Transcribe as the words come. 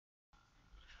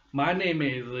My name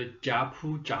is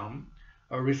Jiapu Zhang,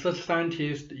 a research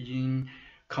scientist in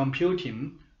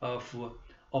computing of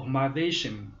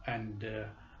optimization and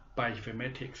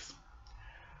bioinformatics.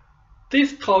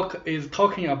 This talk is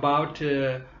talking about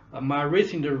my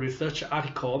recent research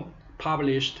article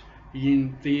published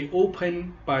in the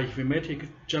Open Bioinformatics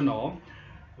Journal,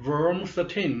 Volume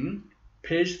 13,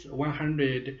 page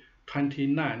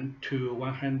 129 to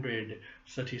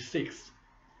 136.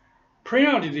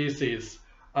 Prion diseases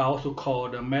are also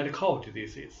called medical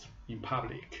diseases in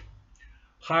public,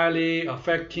 highly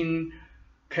affecting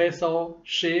cattle,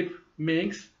 sheep,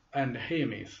 minks, and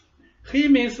humans.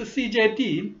 Humans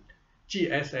CJD,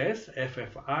 GSS,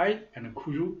 FFI, and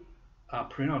Kuru are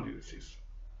prion diseases.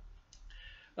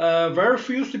 Very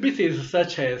few species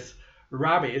such as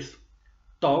rabbits,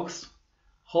 dogs,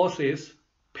 horses,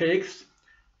 pigs,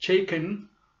 chicken,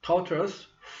 turtles,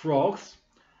 frogs,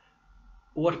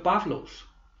 wood buffaloes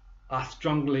are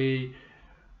strongly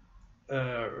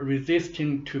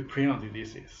resistant to prion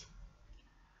diseases.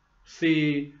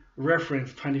 See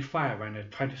reference 25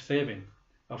 and 27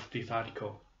 of this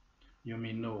article. You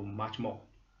may know much more.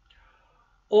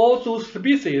 All those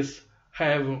species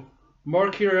have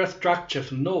molecular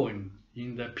structures known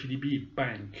in the PDB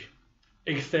bank,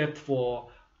 except for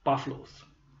buffaloes.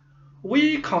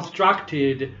 We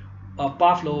constructed a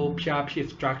Buffalo PRP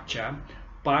structure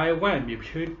by one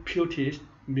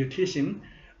mutation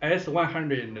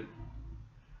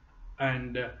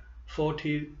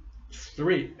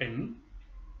S143N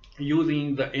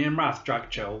using the NMR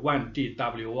structure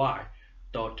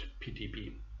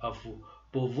 1DWY.PTB of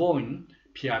bovine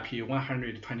PRP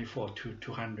 124 to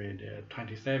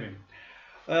 227.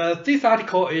 This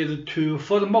article is to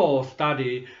furthermore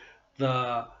study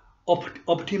the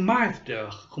optimized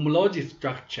homology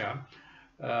structure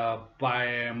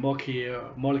by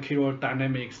molecular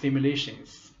dynamic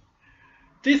simulations.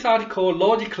 This article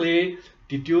logically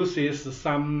deduces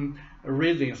some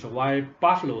reasons why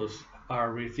buffaloes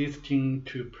are resistant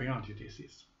to prion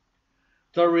diseases.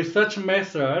 The research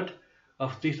method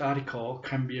of this article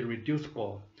can be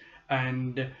reducible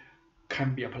and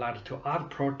can be applied to other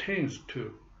proteins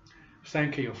too.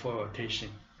 Thank you for your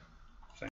attention.